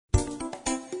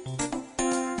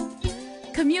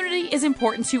Community is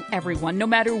important to everyone, no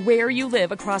matter where you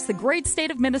live across the great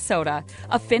state of Minnesota.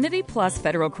 Affinity Plus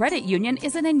Federal Credit Union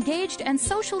is an engaged and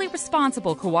socially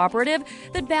responsible cooperative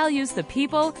that values the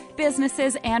people,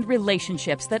 businesses, and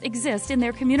relationships that exist in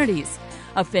their communities.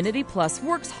 Affinity Plus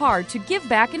works hard to give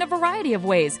back in a variety of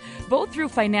ways, both through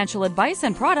financial advice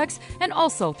and products, and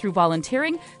also through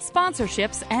volunteering,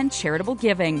 sponsorships, and charitable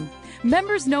giving.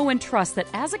 Members know and trust that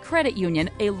as a credit union,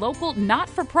 a local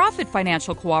not-for-profit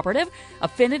financial cooperative,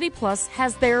 Affinity Plus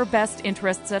has their best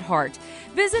interests at heart.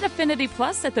 Visit Affinity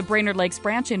Plus at the Brainerd Lakes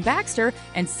branch in Baxter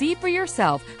and see for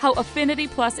yourself how Affinity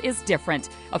Plus is different.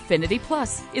 Affinity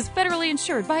Plus is federally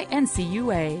insured by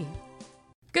NCUA.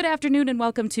 Good afternoon and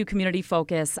welcome to Community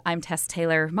Focus. I'm Tess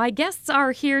Taylor. My guests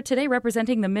are here today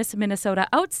representing the Miss Minnesota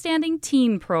Outstanding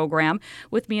Teen Program.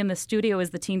 With me in the studio is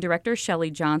the Teen Director, Shelley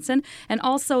Johnson, and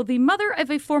also the mother of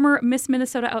a former Miss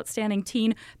Minnesota Outstanding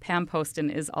Teen, Pam Poston,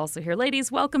 is also here.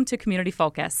 Ladies, welcome to Community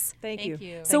Focus. Thank you.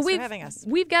 So Thanks for having us.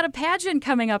 We've got a pageant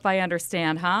coming up, I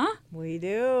understand, huh? We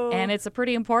do. And it's a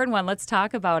pretty important one. Let's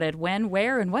talk about it. When,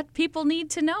 where, and what people need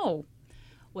to know.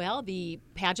 Well, the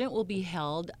pageant will be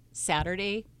held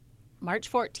Saturday, March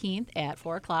 14th at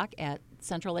 4 o'clock at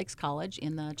Central Lakes College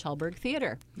in the Chalberg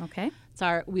Theater. Okay.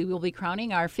 We will be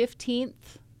crowning our 15th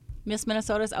Miss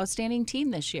Minnesota's Outstanding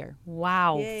Teen this year.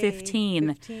 Wow, Yay, 15.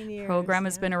 15 years, Program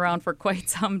has been around for quite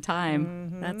some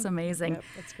time. That's amazing. Yep,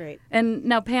 that's great. And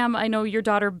now, Pam, I know your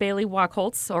daughter Bailey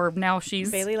Wachholtz, or now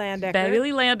she's Bailey Landecker.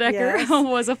 Bailey Landecker Yes.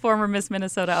 was a former Miss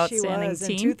Minnesota Outstanding She was.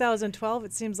 Teen. In 2012,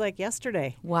 it seems like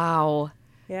yesterday. Wow.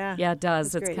 Yeah. Yeah, it does.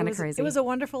 was It's great. kind of crazy. It was a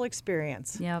wonderful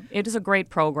experience. Yeah, it is a great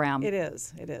program. It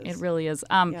is. It is. It really is.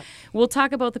 Yep. We'll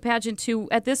talk about the pageant too.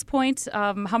 At this point,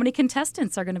 how many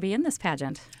contestants are going to be in this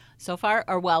pageant? So far,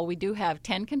 we do have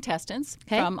 10 contestants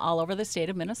from all over the state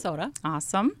of Minnesota.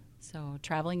 Awesome. So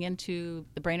traveling into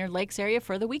the Brainerd Lakes area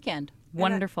for the weekend.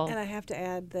 Wonderful. And I have to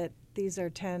add that these are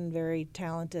 10 very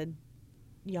talented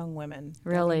young women.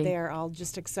 Really? They are all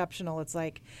just exceptional. It's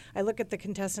like I look at the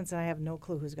contestants and I have no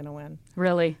clue who's going to win.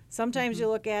 Really? Sometimes you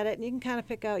look at it and you can kind of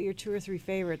pick out your 2 or 3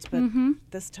 favorites, but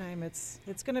this time it's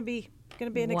going to be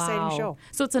an exciting show.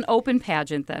 So it's an open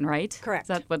pageant then, right? Correct. Is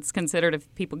that what's considered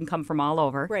if people can come from all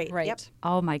over? Right. Yep.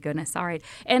 Oh, my goodness. All right.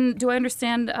 And do I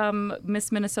understand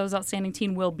Miss Minnesota's Outstanding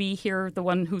Teen will be here, the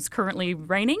one who's currently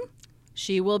reigning?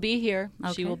 She will be here.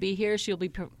 Okay. She will be here. She'll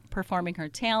be performing her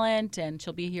talent, and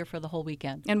she'll be here for the whole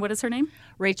weekend. And what is her name?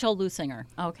 Rachel Lusinger.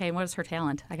 Okay. And what is her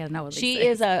talent? I got to know at least. She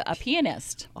is a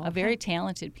pianist, a very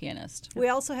talented pianist. We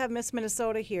also have Miss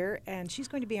Minnesota here, and she's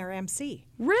going to be our MC.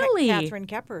 Really? Catherine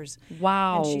Keppers.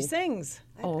 Wow. And she sings.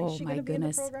 Oh, is she my going to be in the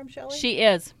goodness. program, Shelley? She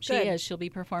is. She Good. is. She'll be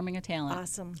performing a talent.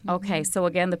 Awesome. Okay. So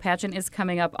again, the pageant is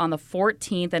coming up on the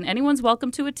 14th, and anyone's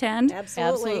welcome to attend.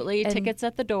 Absolutely. And- Tickets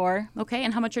at the door. Okay.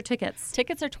 And how much are tickets?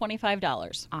 Tickets are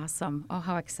 $25. Awesome. Oh,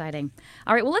 how exciting.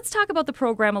 All right, well, let's talk about the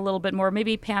program a little bit more.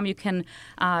 Maybe, Pam, you can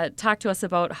talk to us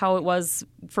about how it was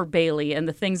for Bailey and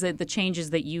the changes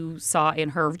that you saw in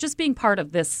her, just being part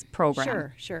of this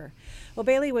program. Sure. Well,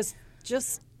 Bailey was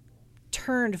just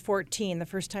turned 14 the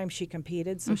first time she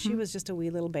competed, so she was just a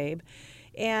wee little babe.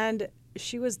 And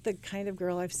she was the kind of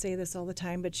girl, I say this all the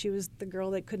time, but she was the girl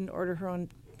that couldn't order her own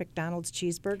McDonald's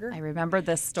cheeseburger. I remember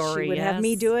this story. She would yes. have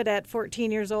me do it at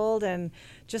 14 years old, and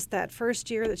just that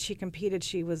first year that she competed,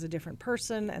 she was a different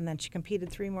person, and then she competed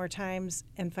 3 more times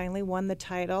and finally won the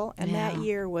title. And that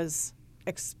year was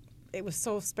it was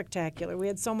so spectacular. We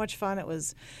had so much fun. It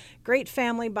was great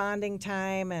family bonding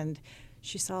time, and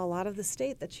she saw a lot of the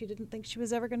state that she didn't think she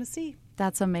was ever going to see.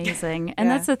 That's amazing. And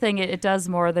Yeah. that's the thing. It does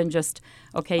more than just,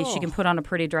 she Oh. can put on a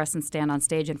pretty dress and stand on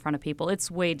stage in front of people.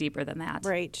 It's way deeper than that.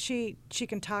 Right. She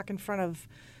can talk in front of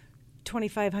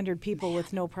 2,500 people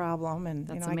with no problem, and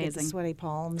That's I get the amazing. sweaty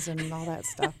palms and all that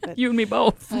stuff. But You and me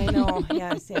both. I know.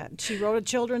 Yes. Yeah. She wrote a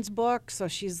children's book, so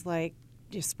she's like,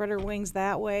 you spread her wings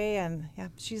that way, and yeah,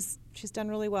 she's done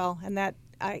really well. And that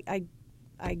I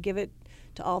give it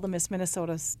to all the Miss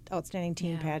Minnesota's Outstanding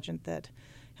Teen pageant that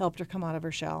helped her come out of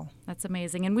her shell. That's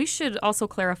amazing. And we should also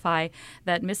clarify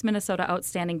that Miss Minnesota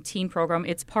Outstanding Teen Program,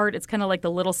 it's kind of like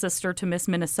the little sister to Miss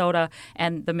Minnesota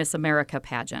and the Miss America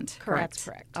pageant. Correct. That's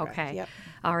correct. Okay. Yep.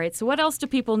 All right. So what else do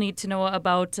people need to know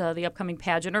about the upcoming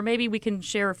pageant? Or maybe we can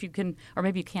share, if you can, or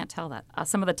maybe you can't tell that,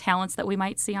 some of the talents that we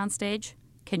might see on stage?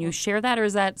 Can you share that, or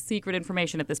is that secret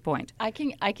information at this point? I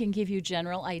can give you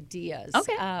general ideas.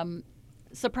 Okay.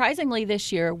 Surprisingly,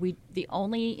 this year the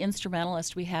only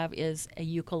instrumentalist we have is a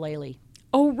ukulele.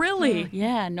 Oh, really?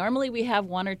 Yeah, normally we have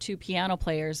 1 or 2 piano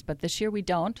players, but this year we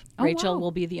don't. Oh, Rachel wow.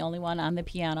 will be the only one on the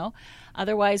piano.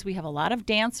 Otherwise, we have a lot of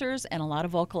dancers and a lot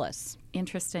of vocalists.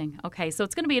 Interesting. Okay, so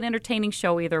it's going to be an entertaining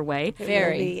show either way. It will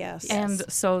Very. be, yes. And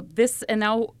so and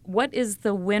now what is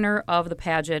the winner of the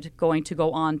pageant going to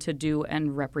go on to do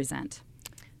and represent?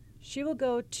 She will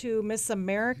go to Miss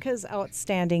America's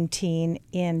Outstanding Teen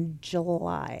in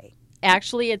July.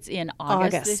 Actually, it's in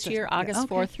August this August. year, August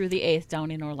Okay. 4th through the 8th down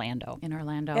in Orlando. In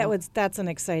Orlando. That's an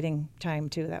exciting time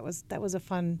too. That was a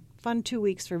fun 2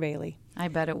 weeks for Bailey. I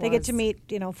bet it was. They get to meet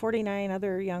 49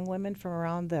 other young women from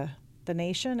around the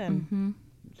nation, and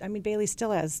I mean Bailey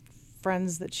still has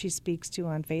friends that she speaks to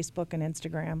on Facebook and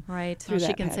Instagram. Right. through She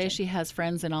that can say pageant. she has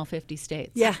friends in all 50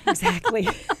 states. Yeah, exactly.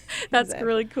 That's Exactly.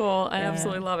 really cool. I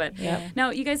absolutely love it. Now,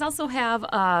 you guys also have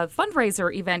a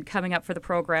fundraiser event coming up for the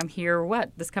program here.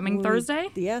 This coming Thursday?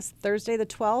 Yes, Thursday the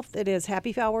 12th. It is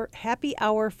happy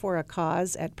hour for a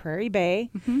cause at Prairie Bay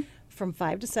from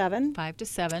 5 to 7. 5 to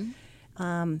 7.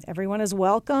 Everyone is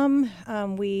welcome.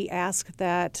 We ask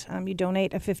that you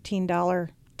donate a $15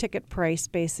 ticket price,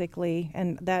 basically,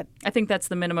 and that I think that's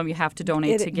the minimum you have to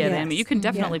donate to get in. I mean, yes. you can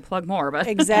definitely plug more, but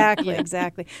exactly.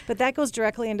 But that goes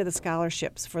directly into the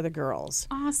scholarships for the girls.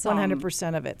 Awesome.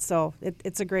 100% of it. So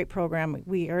it's a great program.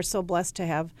 We are so blessed to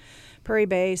have Prairie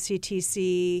Bay,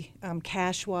 CTC,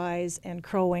 Cashwise, and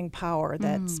Crow Wing Power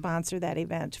that sponsor that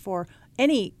event for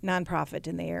any nonprofit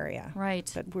in the area.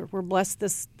 Right. But we're blessed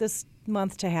this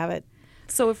month to have it.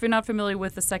 So if you're not familiar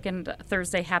with the second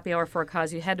Thursday happy hour for a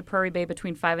cause, you head to Prairie Bay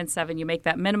between 5 and 7. You make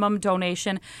that minimum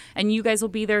donation, and you guys will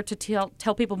be there to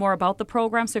tell people more about the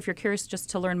program. So if you're curious just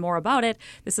to learn more about it,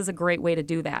 this is a great way to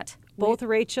do that. Both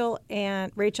Rachel,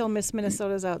 Miss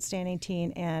Minnesota's Outstanding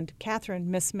Teen, and Catherine,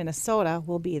 Miss Minnesota,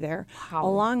 will be there,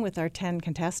 along with our 10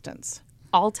 contestants.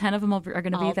 All 10 of them are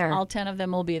going to be there. All 10 of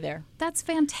them will be there. That's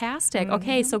fantastic.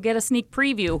 Okay, so get a sneak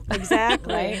preview.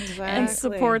 Exactly. And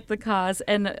support the cause.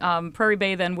 And Prairie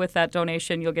Bay, then, with that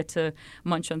donation, you'll get to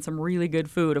munch on some really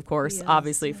good food, of course,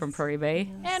 obviously, from Prairie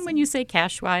Bay. And when you say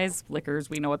Cashwise liquors,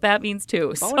 we know what that means,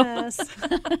 too. So- Bonus.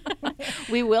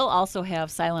 We will also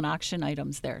have silent auction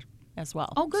items there as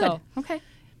well. Oh, good. So, Okay.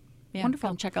 yeah, Wonderful.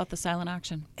 come check out the silent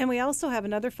auction. And we also have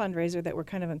another fundraiser that we're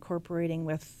kind of incorporating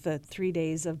with the 3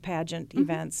 days of pageant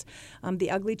events. The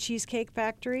Ugly Cheesecake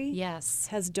Factory Yes.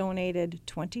 has donated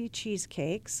 20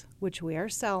 cheesecakes, which we are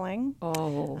selling.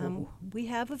 Oh. We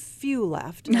have a few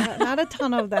left, not a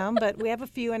ton of them, but we have a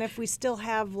few. And if we still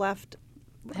have left,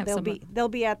 they'll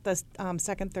be at the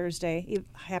second Thursday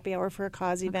happy hour for a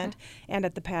cause event and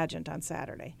at the pageant on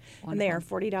Saturday. And they are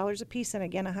 $40 a piece, and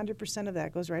again, 100% of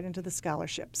that goes right into the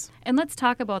scholarships. And let's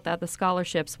talk about that, the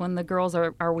scholarships. When the girls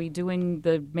are we doing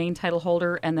the main title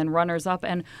holder and then runners up?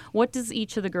 And what does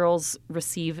each of the girls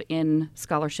receive in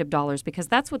scholarship dollars? Because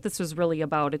that's what this was really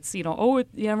about. It's,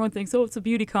 everyone thinks, it's a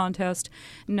beauty contest.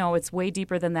 No, it's way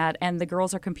deeper than that. And the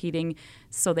girls are competing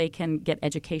so they can get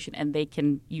education and they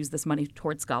can use this money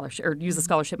towards scholarship, or use the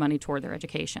scholarship money toward their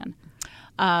education.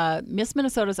 Miss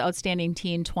Minnesota's Outstanding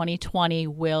Teen 2020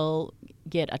 will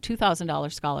get a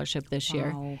 $2,000 scholarship this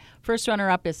year. First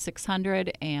runner-up is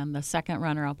 $600, and the second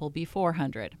runner-up will be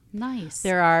 $400. Nice.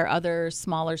 There are other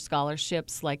smaller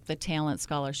scholarships like the Talent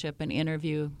Scholarship and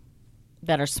Interview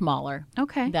that are smaller.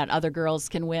 Okay. That other girls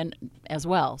can win as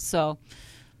well. So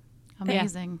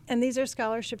Amazing. And these are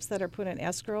scholarships that are put in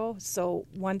escrow, so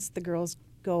once the girls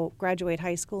graduate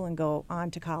high school and go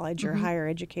on to college or higher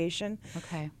education,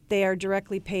 Okay. they are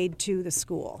directly paid to the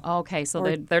school. Okay,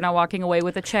 so they're not walking away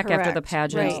with a check after the Correct,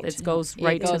 pageant. right. It goes It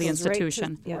right to goes the right to-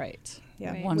 institution. Yeah. right.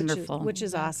 Yeah, Right. Wonderful. Which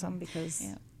is awesome because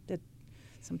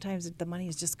sometimes the money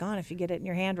is just gone if you get it in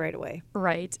your hand right away.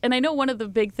 Right. And I know one of the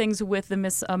big things with the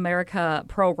Miss America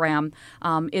program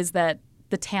is that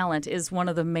the talent is one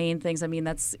of the main things. I mean,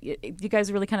 you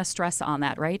guys really kind of stress on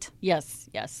that, right? Yes,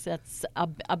 that's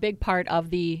a big part of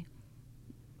the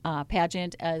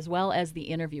pageant as well as the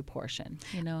interview portion.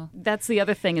 That's the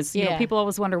other thing is, people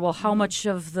always wonder, well, how much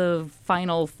of the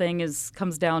final thing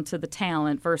comes down to the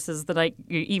talent versus the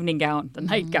evening gown, the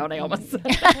nightgown, I almost said.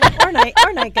 Our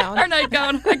nightgown. Our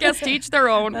nightgown, I guess, to each their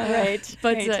own. Right.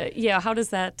 But right. how does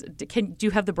that, do you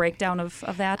have the breakdown of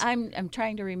that? I'm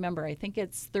trying to remember. I think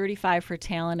it's 35 for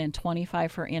talent and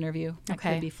 25 for interview. It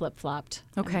Okay. could be flip-flopped.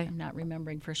 Okay. I'm not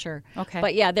remembering for sure. Okay.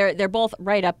 But yeah, they're both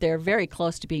right up there, very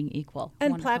close to being equal.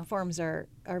 And platforms are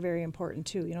very important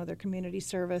too. Their community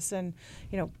service and,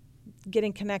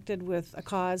 getting connected with a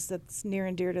cause that's near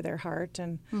and dear to their heart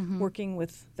and working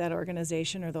with that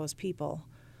organization or those people.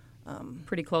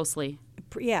 Pretty closely.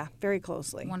 Yeah, very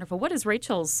closely. Wonderful. What is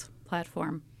Rachel's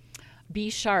platform? Be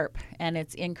Sharp, and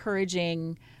it's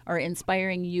encouraging or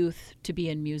inspiring youth to be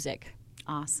in music.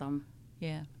 Awesome.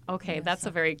 Yeah. Okay, that's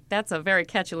a very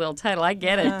catchy little title. I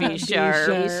get it. Be sharp.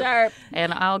 Be sharp.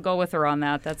 And I'll go with her on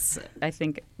that. I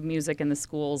think music in the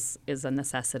schools is a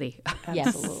necessity.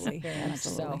 Absolutely. Very much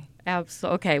so.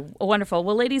 Absolutely. Okay, wonderful.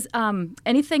 Well, ladies,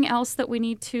 anything else that we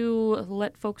need to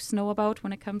let folks know about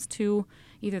when it comes to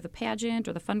either the pageant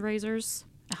or the fundraisers?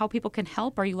 How people can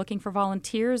help? Are you looking for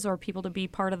volunteers or people to be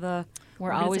part of the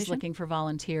We're always organization? looking for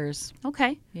volunteers.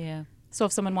 Okay. Yeah. So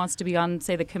if someone wants to be on,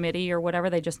 say, the committee or whatever,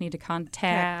 they just need to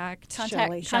contact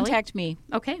Shelley. Contact me.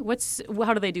 Okay.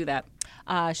 How do they do that?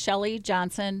 Shelley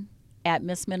Johnson at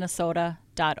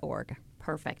missminnesota.org.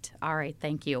 Perfect. All right.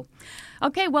 Thank you.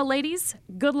 Okay. Well, ladies,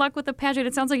 good luck with the pageant.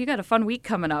 It sounds like you got a fun week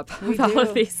coming up with all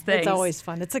of these things. It's always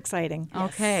fun. It's exciting.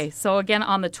 Okay. So again,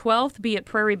 on the 12th, be at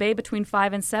Prairie Bay between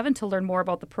 5 and 7 to learn more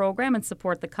about the program and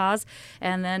support the cause.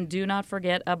 And then do not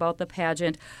forget about the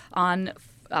pageant on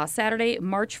Saturday,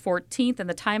 March 14th, and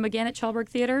the time again at Schellberg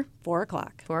Theater? 4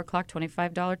 o'clock. 4 o'clock,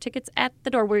 $25 tickets at the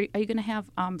door. Are you going to have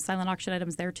silent auction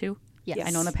items there too? Yes.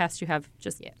 I know in the past you have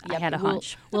just, I had a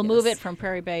hunch. We'll move it from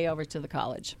Prairie Bay over to the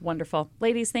college. Wonderful.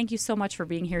 Ladies, thank you so much for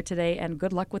being here today, and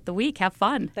good luck with the week. Have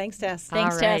fun. Thanks, Tess.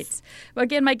 Thanks, All right. Tess. Well,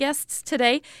 again, my guests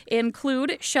today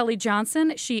include Shelley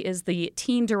Johnson. She is the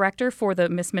teen director for the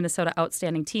Miss Minnesota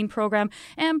Outstanding Teen Program.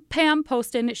 And Pam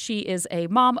Poston. She is a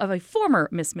mom of a former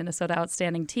Miss Minnesota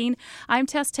Outstanding Teen. I'm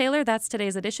Tess Taylor. That's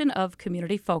today's edition of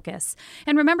Community Focus.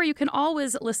 And remember, you can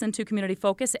always listen to Community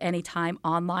Focus anytime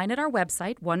online at our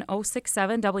website,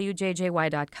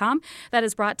 1067WJJY.com. That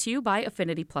is brought to you by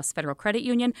Affinity Plus Federal Credit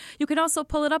Union. You can also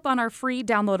pull it up on our free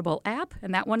downloadable app,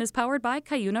 and that one is powered by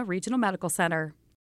Cuyuna Regional Medical Center.